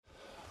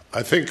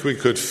I think we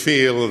could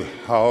feel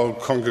how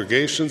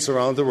congregations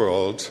around the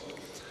world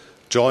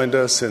joined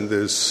us in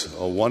this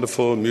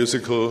wonderful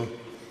musical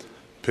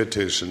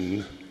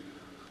petition,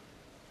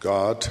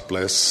 God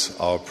bless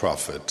our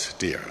prophet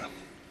dear.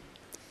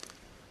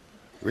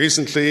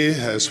 Recently,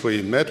 as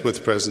we met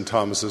with President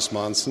Thomas S.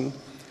 Monson,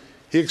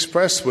 he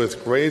expressed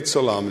with great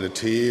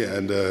solemnity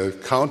and a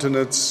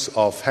countenance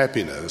of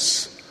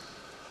happiness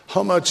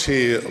how much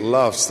he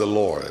loves the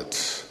Lord,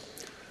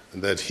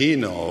 and that he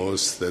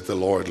knows that the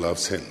Lord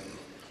loves him.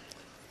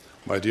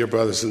 My dear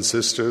brothers and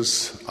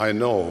sisters, I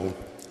know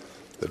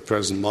that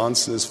President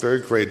Monson is very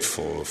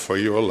grateful for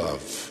your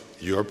love,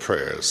 your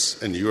prayers,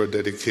 and your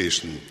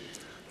dedication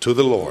to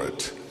the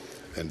Lord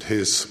and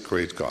his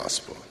great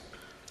gospel.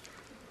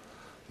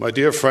 My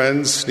dear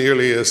friends,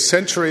 nearly a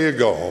century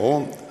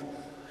ago,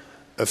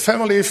 a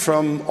family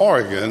from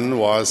Oregon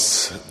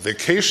was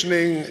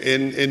vacationing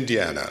in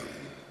Indiana,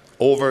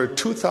 over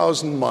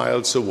 2,000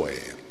 miles away,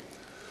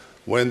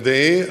 when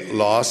they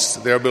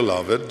lost their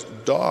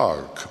beloved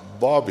dog,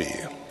 Bobby.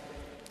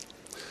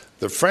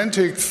 The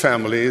frantic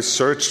family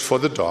searched for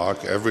the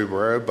dog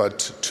everywhere,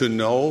 but to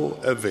no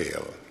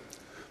avail.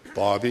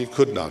 Bobby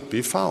could not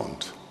be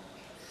found.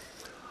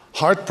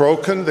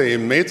 Heartbroken, they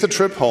made the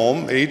trip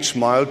home, each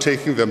mile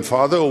taking them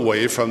farther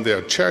away from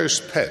their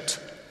cherished pet.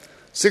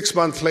 6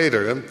 months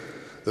later,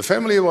 the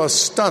family was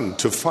stunned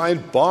to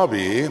find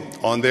Bobby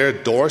on their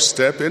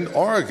doorstep in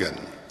Oregon.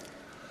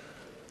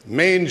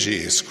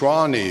 Mangy,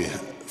 scrawny,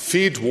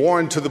 feet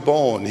worn to the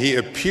bone, he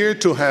appeared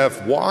to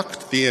have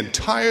walked the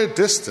entire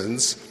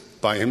distance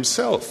by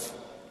himself.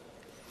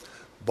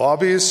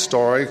 Bobby's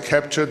story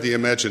captured the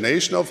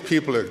imagination of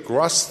people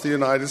across the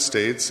United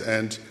States,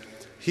 and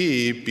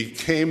he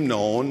became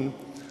known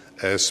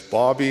as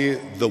Bobby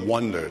the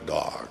Wonder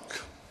Dog.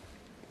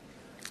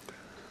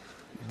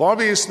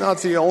 Bobby is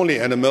not the only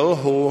animal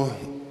who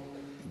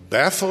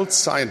baffled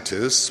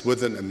scientists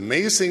with an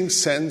amazing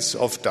sense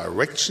of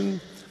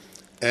direction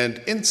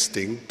and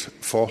instinct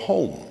for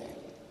home.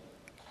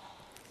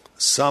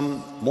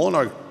 Some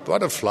monarch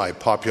butterfly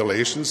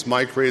populations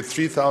migrate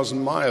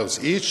 3,000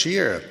 miles each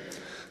year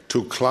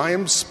to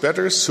climes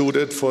better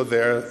suited for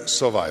their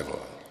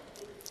survival.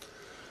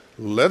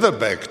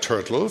 Leatherback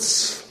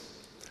turtles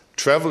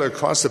travel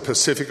across the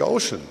Pacific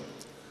Ocean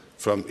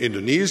from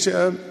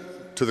Indonesia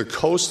to the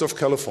coast of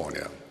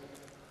California.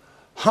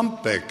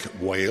 Humpback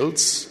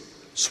whales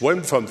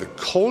swim from the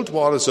cold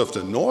waters of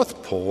the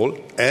North Pole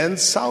and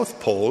South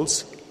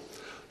Poles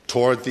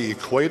toward the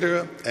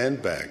equator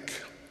and back.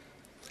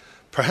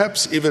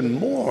 Perhaps even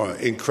more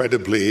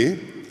incredibly,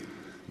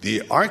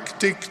 the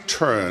Arctic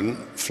tern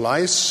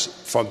flies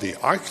from the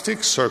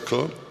Arctic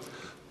Circle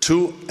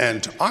to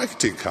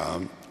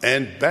Antarctica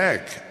and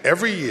back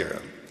every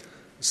year,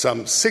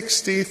 some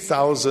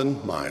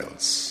 60,000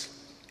 miles.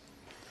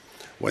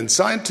 When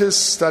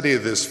scientists study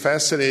this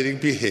fascinating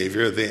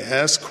behavior, they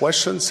ask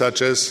questions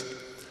such as,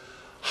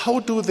 how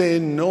do they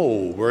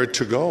know where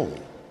to go?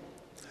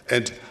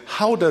 And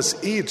how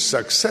does each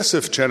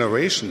successive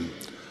generation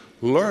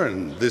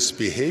learn this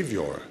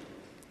behavior?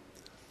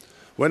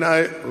 When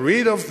I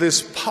read of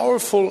this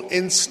powerful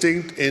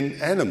instinct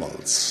in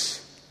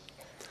animals,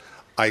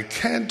 I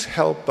can't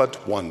help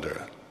but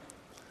wonder,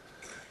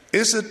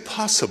 is it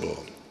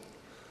possible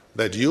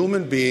that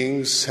human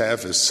beings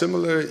have a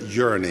similar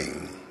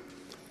yearning,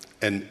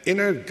 an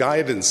inner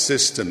guidance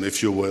system,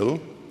 if you will,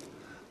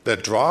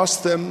 that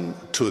draws them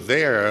to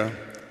their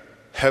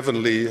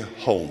heavenly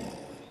home?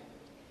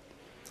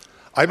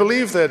 I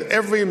believe that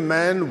every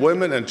man,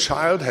 woman, and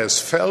child has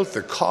felt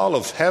the call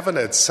of heaven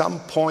at some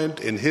point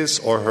in his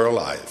or her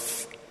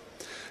life.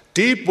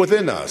 Deep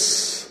within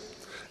us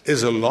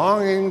is a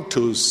longing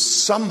to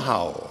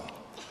somehow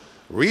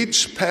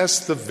reach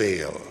past the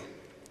veil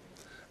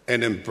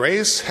and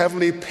embrace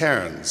heavenly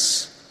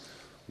parents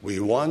we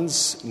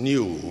once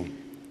knew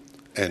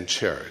and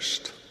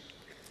cherished.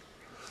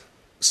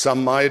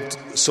 Some might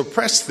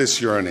suppress this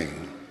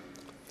yearning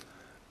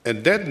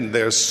and deaden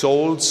their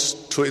souls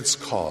to its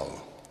call.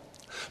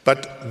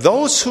 But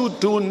those who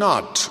do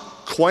not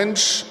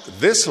quench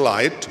this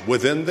light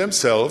within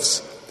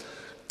themselves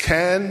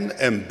can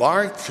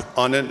embark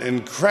on an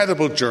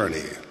incredible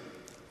journey,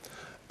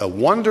 a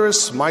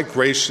wondrous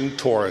migration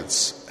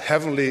towards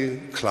heavenly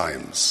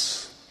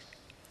climes.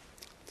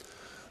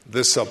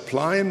 The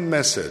sublime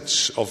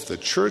message of the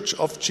Church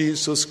of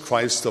Jesus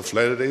Christ of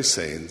Latter-day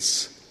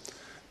Saints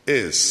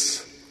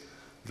is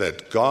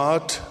that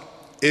God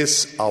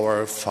is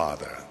our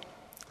Father,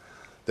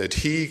 that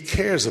He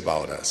cares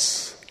about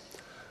us,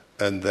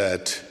 and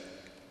that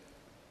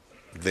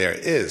there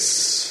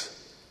is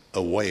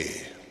a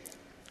way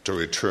to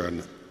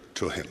return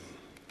to Him.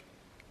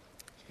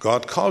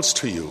 God calls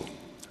to you.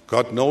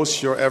 God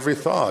knows your every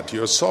thought,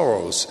 your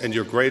sorrows, and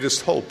your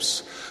greatest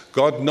hopes.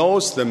 God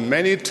knows the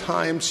many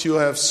times you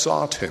have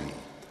sought Him,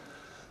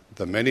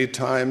 the many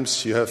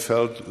times you have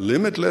felt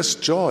limitless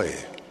joy,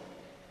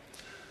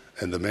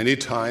 and the many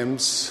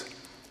times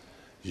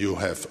you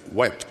have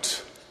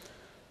wept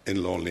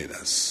in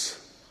loneliness.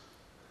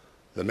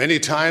 The many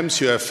times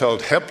you have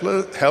felt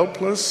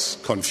helpless,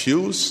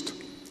 confused,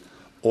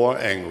 or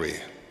angry.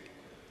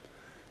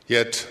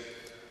 Yet,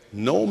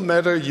 no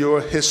matter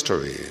your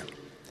history,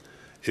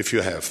 if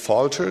you have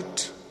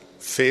faltered,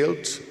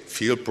 failed,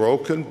 feel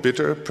broken,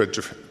 bitter,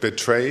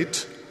 betrayed,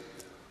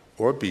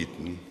 or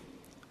beaten,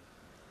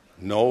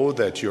 know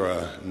that you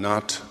are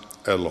not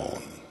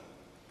alone.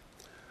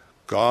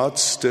 God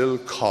still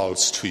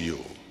calls to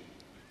you.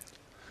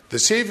 The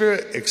Savior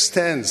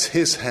extends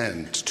his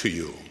hand to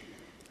you.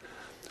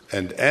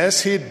 And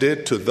as he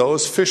did to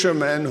those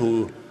fishermen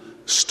who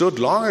stood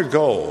long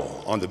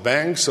ago on the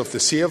banks of the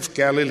Sea of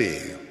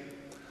Galilee,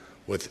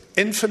 with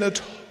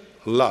infinite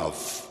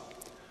love,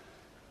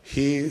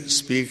 he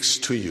speaks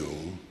to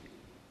you,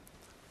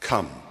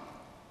 "Come,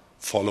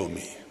 follow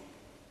me."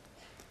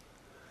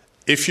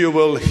 If you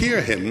will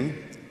hear him,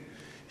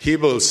 he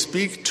will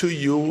speak to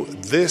you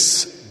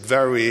this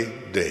very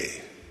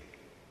day.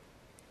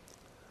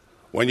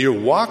 When you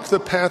walk the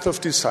path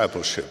of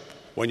discipleship,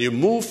 when you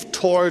move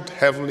toward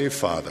Heavenly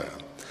Father,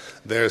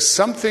 there is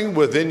something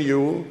within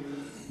you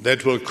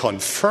that will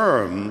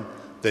confirm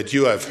that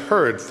you have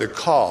heard the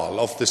call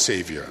of the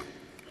Savior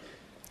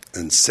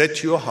and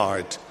set your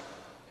heart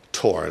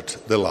toward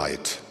the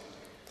light.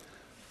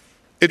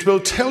 It will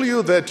tell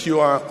you that you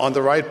are on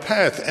the right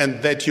path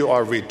and that you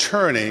are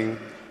returning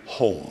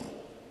home.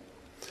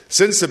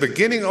 Since the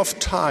beginning of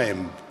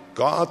time,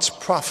 God's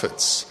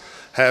prophets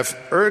have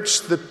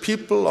urged the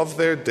people of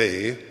their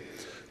day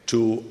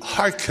to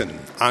hearken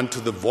unto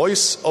the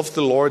voice of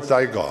the Lord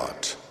thy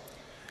God,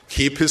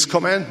 keep his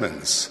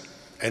commandments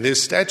and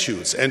his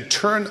statutes, and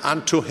turn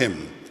unto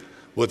him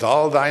with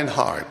all thine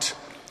heart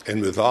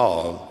and with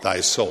all thy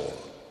soul.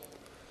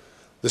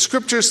 The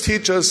scriptures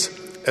teach us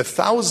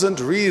 1,000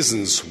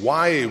 reasons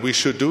why we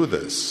should do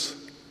this.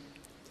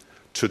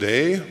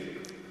 Today,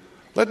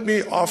 let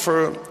me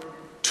offer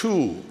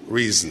 2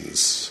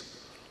 reasons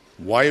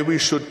why we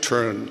should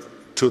turn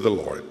to the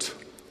Lord.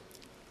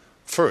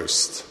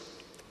 First,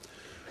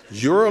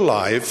 your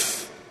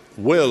life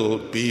will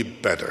be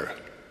better.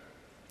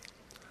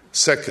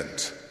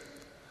 Second,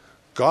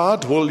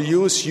 God will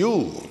use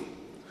you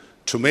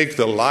to make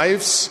the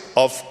lives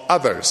of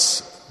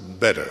others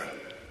better.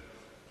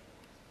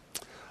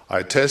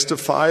 I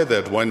testify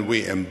that when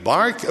we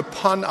embark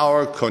upon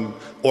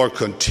or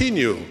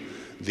continue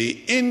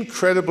the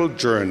incredible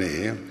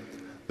journey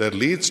that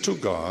leads to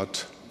God,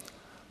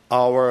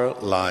 our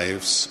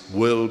lives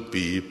will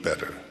be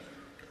better.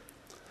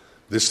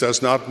 This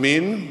does not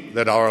mean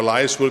that our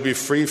lives will be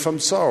free from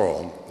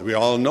sorrow. We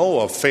all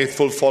know of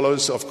faithful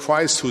followers of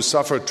Christ who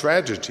suffered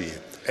tragedy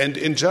and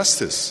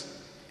injustice.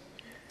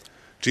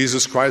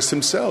 Jesus Christ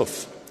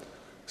himself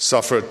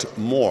suffered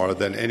more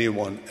than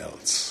anyone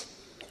else.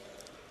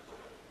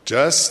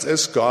 Just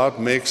as God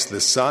makes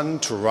the sun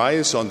to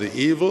rise on the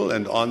evil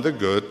and on the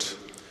good,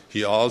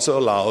 he also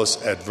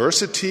allows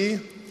adversity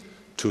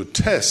to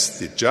test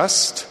the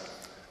just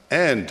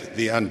and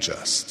the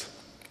unjust.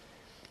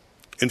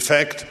 In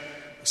fact,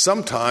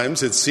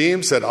 sometimes it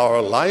seems that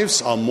our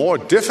lives are more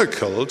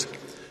difficult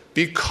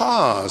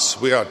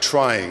because we are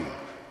trying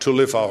to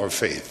live our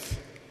faith.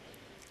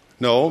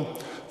 No,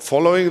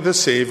 following the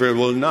Savior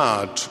will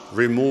not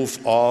remove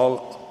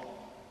all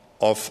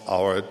of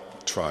our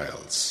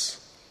trials.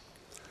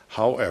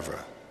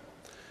 However,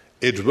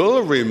 it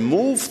will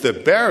remove the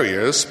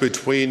barriers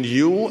between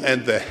you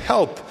and the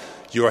help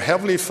your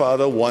Heavenly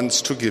Father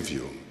wants to give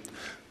you.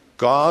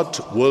 God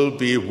will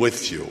be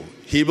with you.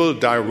 He will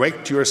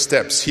direct your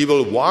steps. He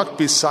will walk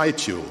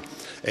beside you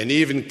and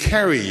even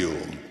carry you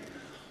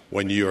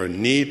when your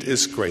need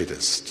is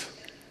greatest.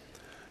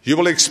 You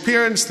will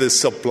experience the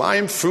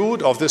sublime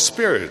fruit of the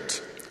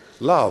Spirit: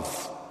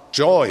 love,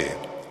 joy,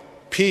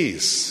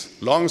 peace,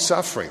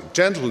 long-suffering,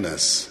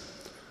 gentleness,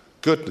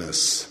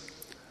 goodness,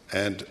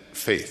 and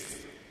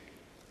faith.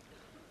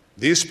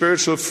 These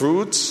spiritual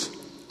fruits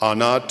are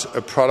not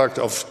a product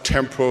of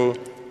temporal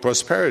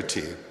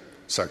prosperity,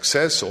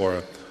 success,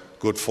 or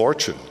good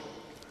fortune.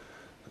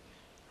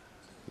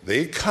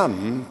 They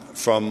come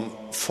from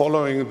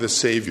following the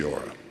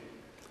Savior,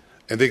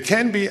 and they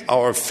can be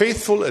our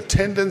faithful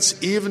attendants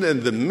even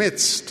in the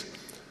midst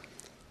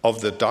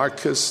of the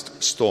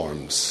darkest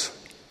storms.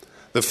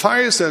 The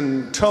fires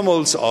and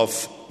tumults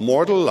of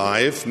mortal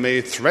life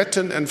may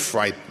threaten and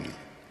frighten,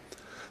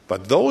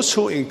 but those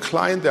who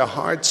incline their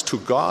hearts to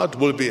God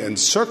will be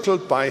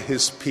encircled by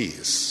his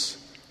peace.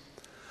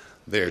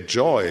 Their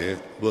joy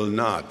will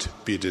not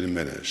be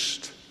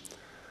diminished.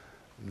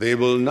 They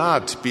will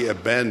not be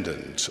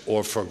abandoned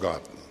or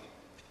forgotten.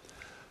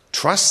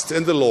 Trust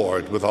in the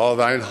Lord with all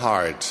thine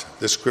heart,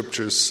 the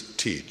scriptures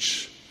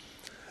teach,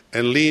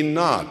 and lean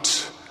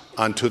not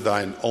unto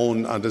thine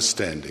own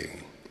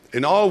understanding.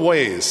 In all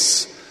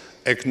ways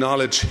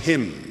acknowledge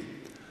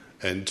him,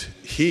 and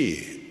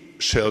he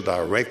shall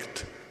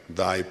direct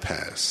thy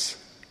path.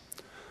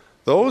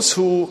 Those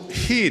who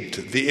heed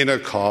the inner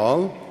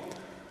call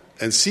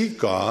and seek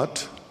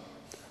God,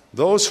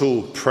 those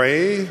who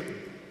pray,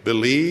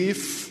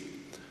 believe,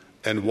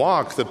 and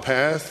walk the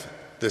path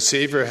the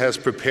Savior has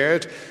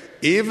prepared,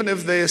 even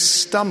if they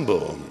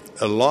stumble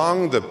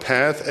along the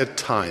path at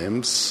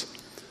times,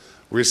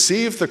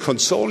 receive the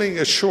consoling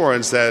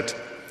assurance that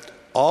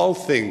all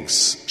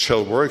things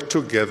shall work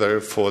together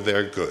for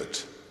their good.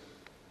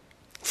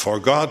 For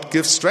God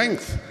gives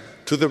strength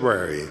to the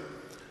weary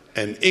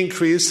and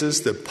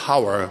increases the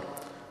power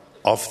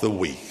of the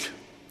weak.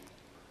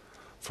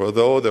 For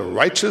though the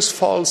righteous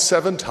fall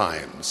 7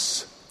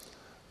 times,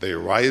 they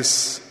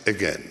rise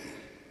again.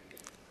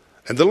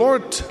 And the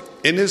Lord,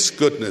 in his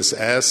goodness,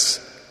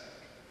 asks,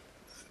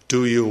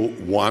 do you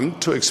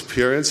want to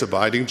experience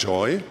abiding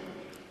joy?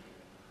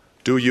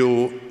 Do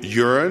you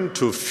yearn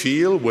to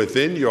feel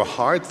within your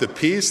heart the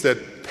peace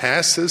that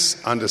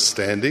passes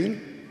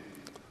understanding?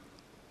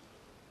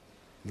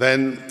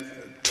 Then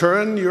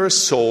turn your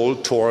soul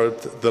toward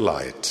the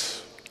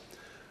light.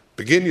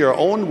 Begin your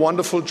own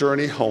wonderful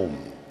journey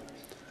home.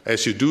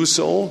 As you do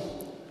so,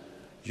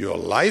 your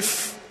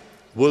life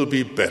will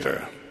be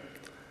better,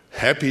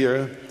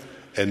 happier,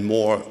 and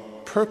more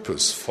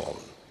purposeful.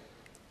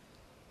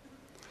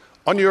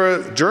 On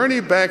your journey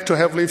back to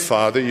Heavenly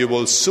Father, you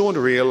will soon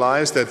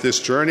realize that this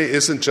journey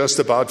isn't just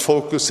about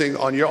focusing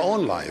on your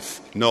own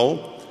life.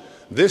 No,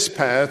 this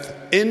path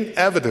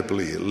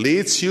inevitably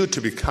leads you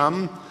to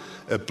become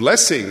a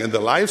blessing in the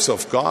lives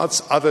of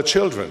God's other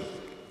children,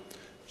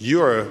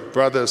 your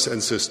brothers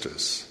and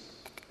sisters.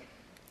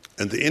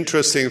 And the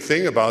interesting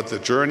thing about the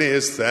journey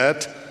is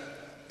that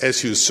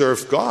as you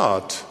serve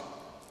God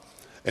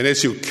and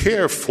as you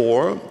care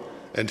for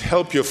and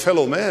help your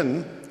fellow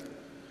men,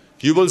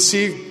 you will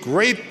see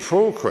great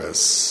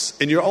progress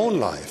in your own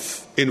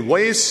life in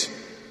ways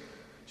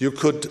you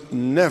could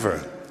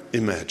never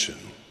imagine.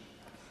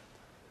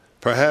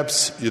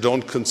 Perhaps you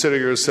don't consider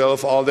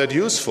yourself all that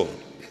useful.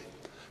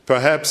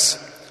 Perhaps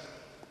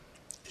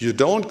you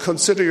don't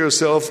consider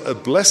yourself a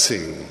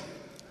blessing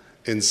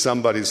in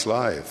somebody's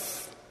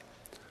life.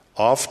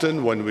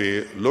 Often when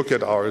we look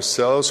at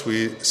ourselves,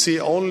 we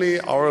see only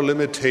our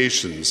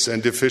limitations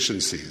and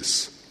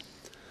deficiencies.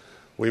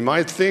 We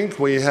might think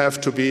we have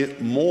to be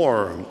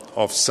more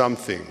of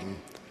something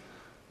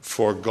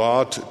for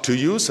God to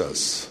use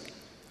us.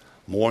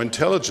 More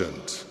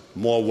intelligent,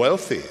 more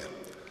wealthy,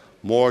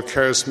 more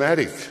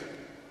charismatic,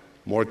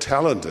 more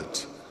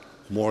talented,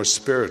 more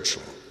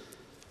spiritual.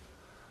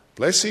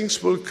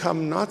 Blessings will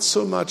come not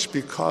so much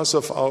because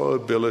of our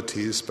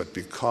abilities, but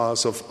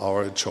because of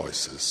our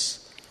choices.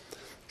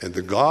 And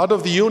the God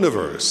of the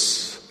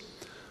universe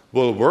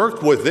will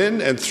work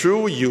within and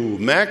through you,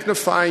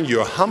 magnifying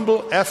your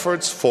humble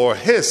efforts for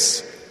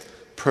His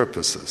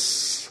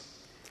purposes.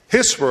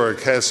 His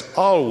work has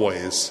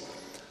always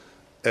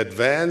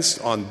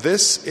advanced on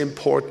this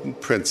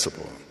important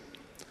principle.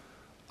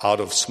 Out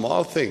of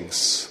small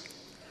things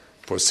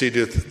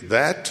proceedeth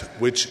that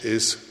which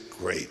is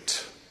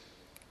great.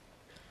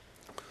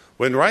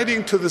 When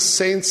writing to the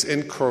saints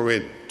in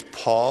Corinth,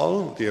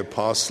 Paul, the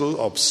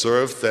apostle,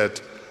 observed that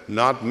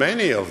not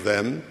many of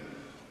them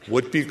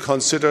would be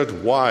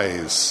considered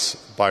wise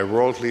by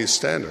worldly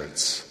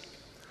standards.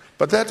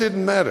 But that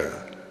didn't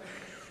matter,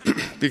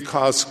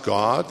 because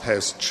God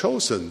has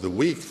chosen the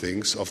weak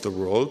things of the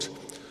world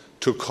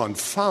to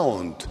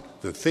confound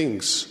the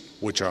things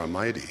which are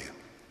mighty.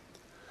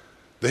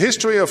 The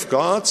history of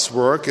God's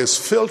work is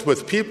filled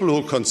with people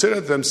who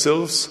consider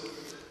themselves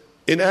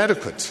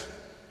inadequate,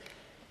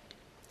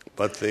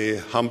 but they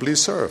humbly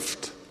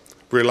served,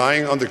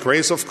 relying on the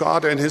grace of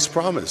God and His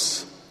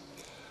promise.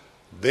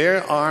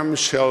 Their arm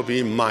shall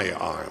be my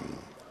arm,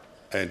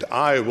 and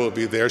I will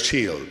be their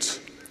shield.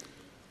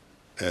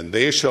 And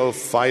they shall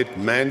fight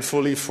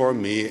manfully for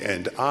me,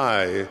 and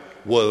I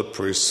will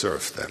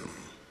preserve them.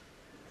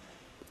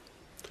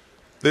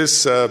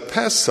 This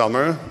past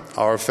summer,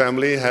 our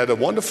family had a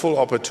wonderful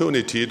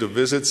opportunity to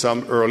visit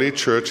some early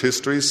church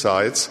history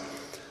sites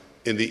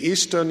in the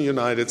eastern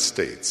United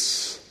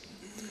States.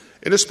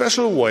 In a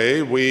special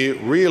way, we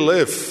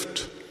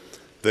relived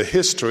the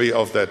history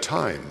of that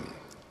time.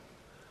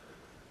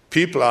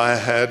 People I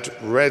had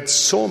read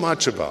so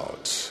much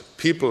about,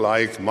 people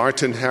like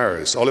Martin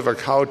Harris, Oliver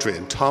Cowdery,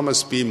 and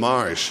Thomas B.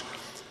 Marsh,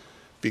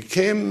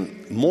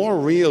 became more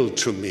real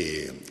to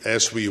me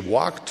as we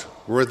walked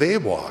where they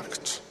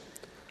walked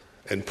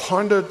and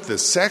pondered the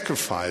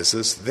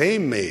sacrifices they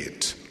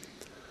made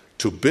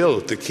to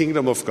build the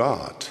kingdom of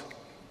God.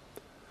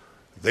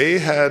 They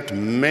had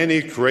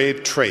many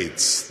great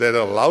traits that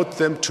allowed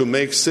them to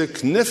make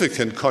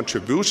significant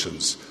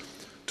contributions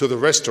to the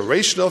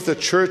restoration of the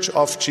Church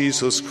of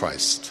Jesus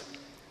Christ.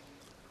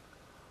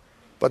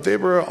 But they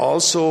were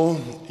also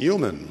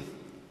human,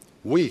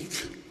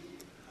 weak,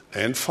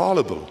 and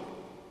fallible,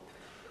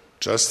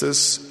 just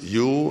as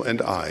you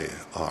and I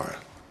are.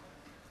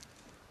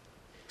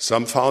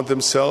 Some found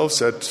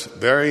themselves at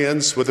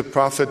variance with the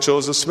prophet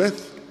Joseph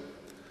Smith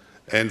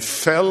and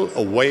fell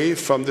away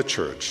from the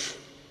church.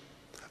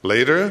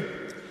 Later,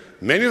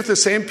 many of the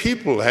same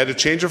people had a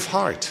change of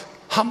heart,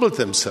 humbled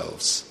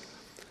themselves,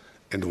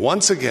 and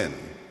once again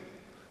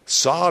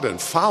sought and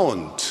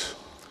found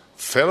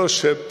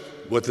fellowship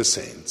with the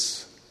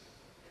saints.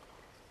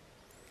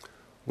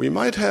 We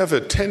might have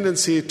a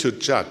tendency to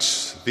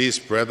judge these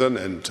brethren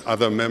and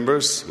other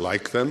members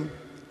like them.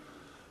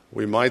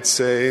 We might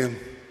say,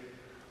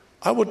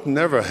 I would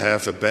never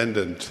have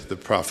abandoned the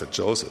prophet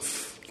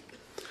Joseph.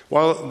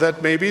 While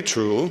that may be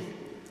true,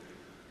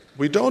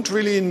 we don't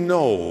really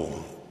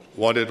know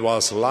what it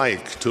was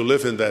like to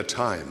live in that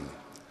time,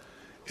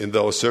 in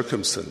those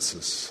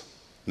circumstances.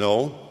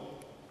 No,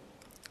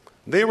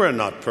 they were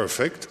not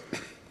perfect.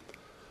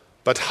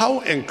 But how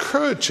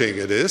encouraging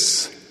it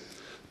is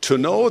to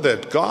know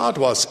that God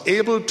was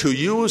able to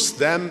use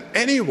them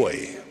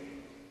anyway.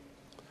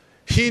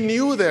 He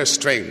knew their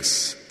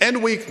strengths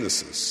and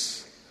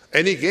weaknesses,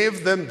 and He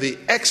gave them the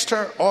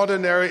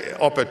extraordinary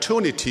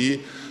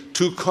opportunity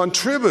to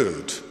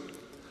contribute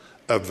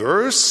a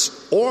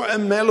verse or a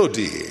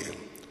melody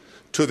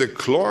to the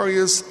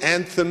glorious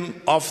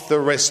anthem of the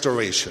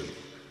restoration.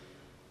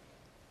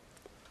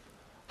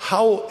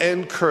 How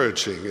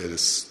encouraging it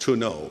is to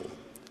know,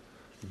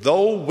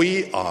 though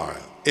we are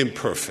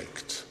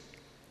imperfect,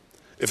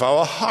 if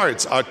our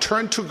hearts are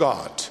turned to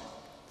God,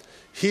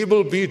 He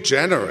will be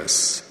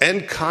generous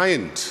and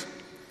kind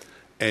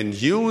and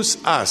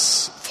use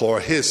us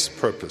for His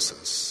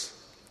purposes.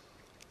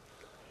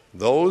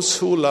 Those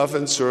who love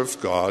and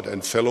serve God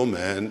and fellow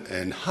men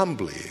and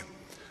humbly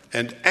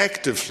and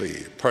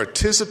actively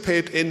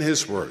participate in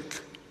His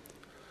work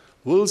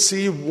will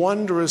see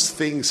wondrous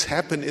things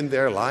happen in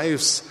their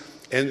lives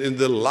and in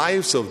the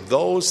lives of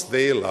those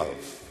they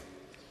love.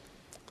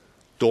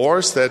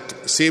 Doors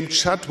that seemed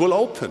shut will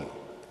open.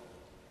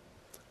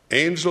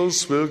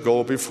 Angels will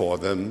go before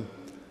them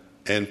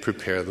and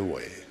prepare the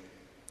way.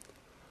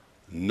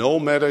 No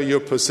matter your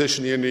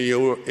position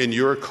in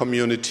your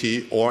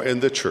community or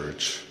in the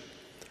church,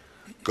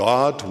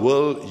 God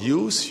will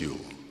use you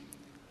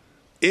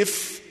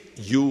if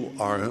you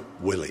are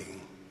willing.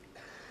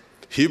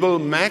 He will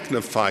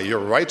magnify your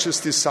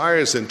righteous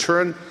desires and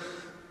turn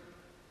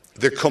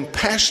the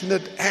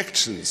compassionate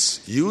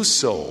actions you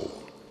sow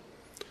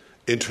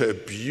into a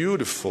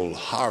beautiful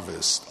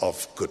harvest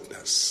of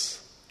goodness.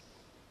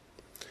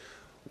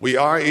 We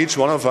are, each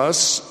one of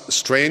us,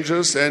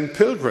 strangers and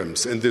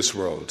pilgrims in this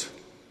world.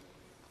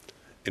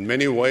 In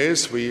many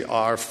ways, we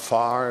are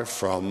far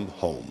from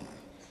home.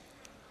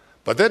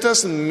 But that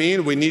doesn't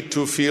mean we need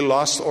to feel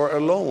lost or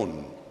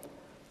alone.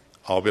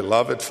 Our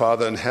beloved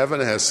Father in heaven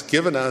has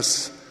given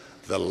us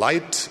the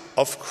light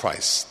of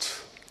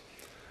Christ.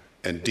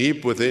 And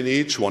deep within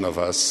each one of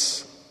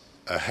us,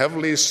 a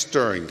heavenly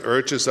stirring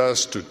urges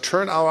us to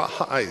turn our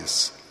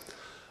eyes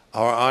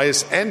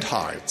and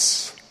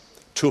hearts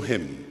to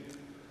Him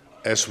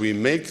as we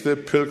make the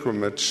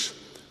pilgrimage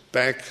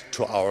back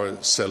to our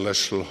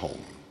celestial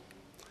home.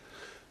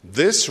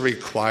 This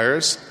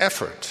requires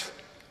effort.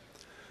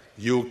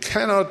 You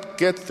cannot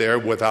get there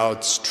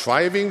without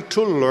striving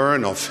to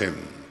learn of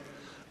Him,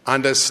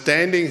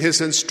 understanding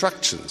His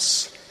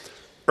instructions,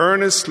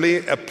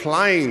 earnestly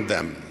applying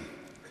them,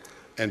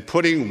 and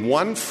putting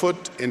one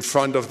foot in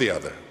front of the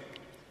other.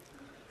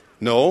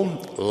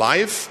 No,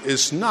 life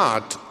is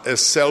not a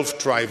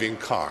self-driving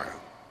car.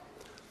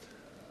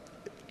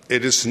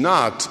 It is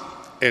not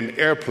an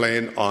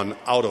airplane on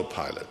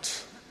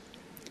autopilot.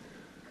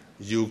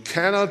 You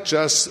cannot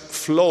just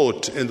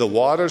float in the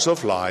waters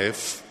of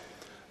life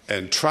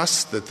and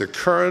trust that the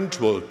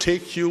current will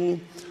take you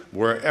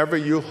wherever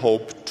you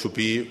hope to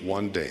be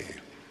one day.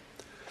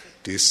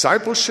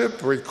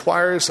 Discipleship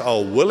requires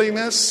our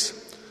willingness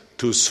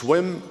to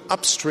swim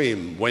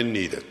upstream when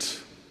needed.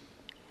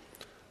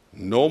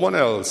 No one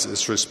else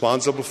is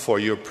responsible for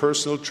your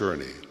personal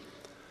journey.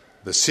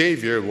 The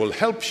Savior will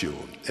help you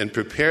and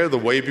prepare the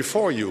way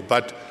before you,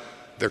 but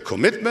the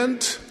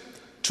commitment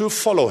to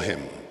follow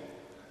Him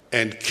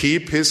and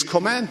keep His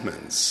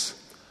commandments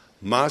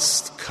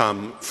must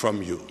come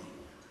from you.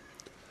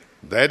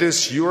 That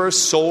is your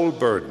sole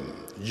burden,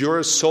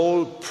 your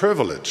sole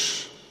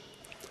privilege.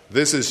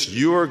 This is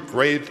your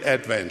great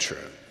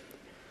adventure.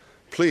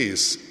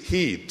 Please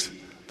heed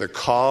the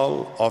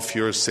call of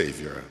your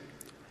Savior.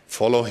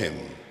 Follow Him.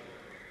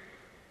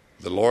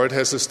 The Lord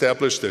has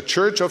established the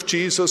Church of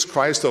Jesus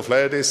Christ of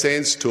Latter-day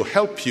Saints to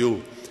help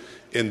you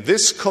in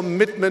this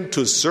commitment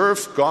to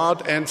serve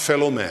God and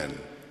fellow men.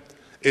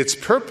 Its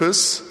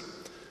purpose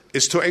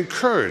is to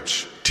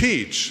encourage,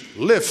 teach,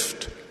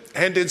 lift,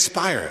 and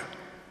inspire.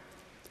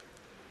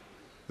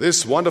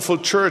 This wonderful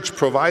church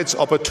provides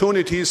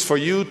opportunities for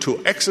you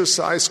to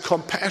exercise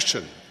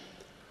compassion,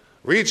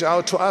 reach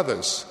out to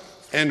others,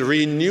 and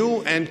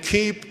renew and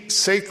keep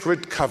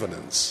sacred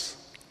covenants.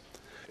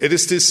 It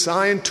is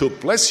designed to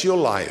bless your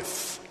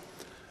life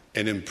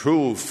and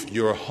improve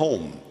your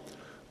home,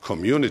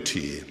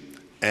 community,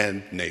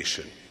 and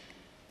nation.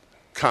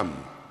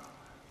 Come,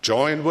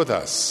 join with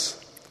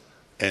us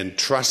and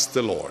trust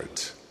the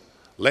Lord.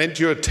 Lend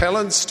your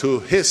talents to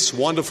His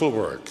wonderful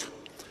work.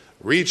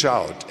 Reach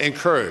out,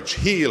 encourage,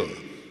 heal,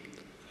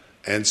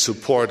 and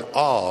support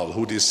all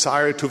who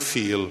desire to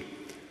feel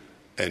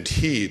and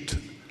heed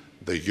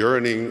the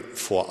yearning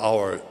for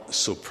our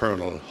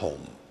supernal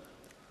home.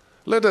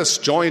 Let us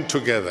join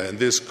together in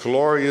this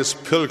glorious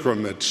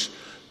pilgrimage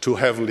to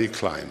heavenly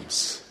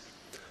climes.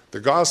 The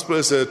gospel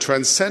is a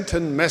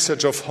transcendent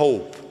message of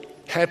hope,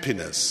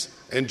 happiness,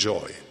 and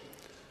joy.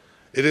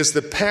 It is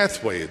the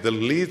pathway that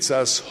leads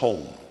us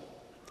home.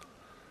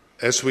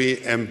 as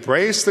we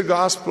embrace the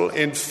gospel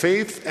in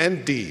faith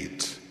and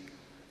deed,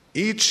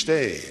 each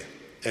day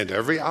and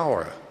every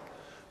hour,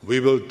 we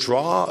will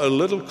draw a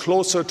little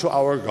closer to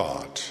our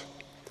God.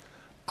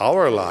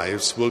 Our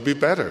lives will be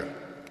better,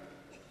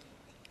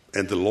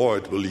 and the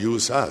Lord will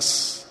use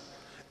us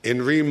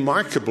in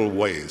remarkable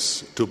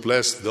ways to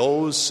bless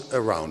those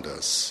around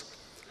us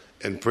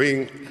and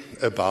bring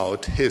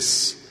about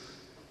His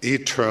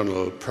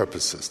eternal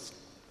purposes.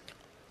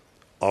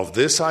 Of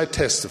this I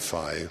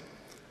testify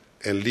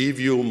and leave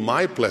you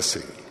my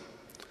blessing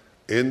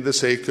in the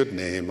sacred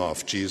name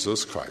of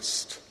Jesus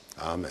Christ.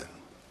 Amen.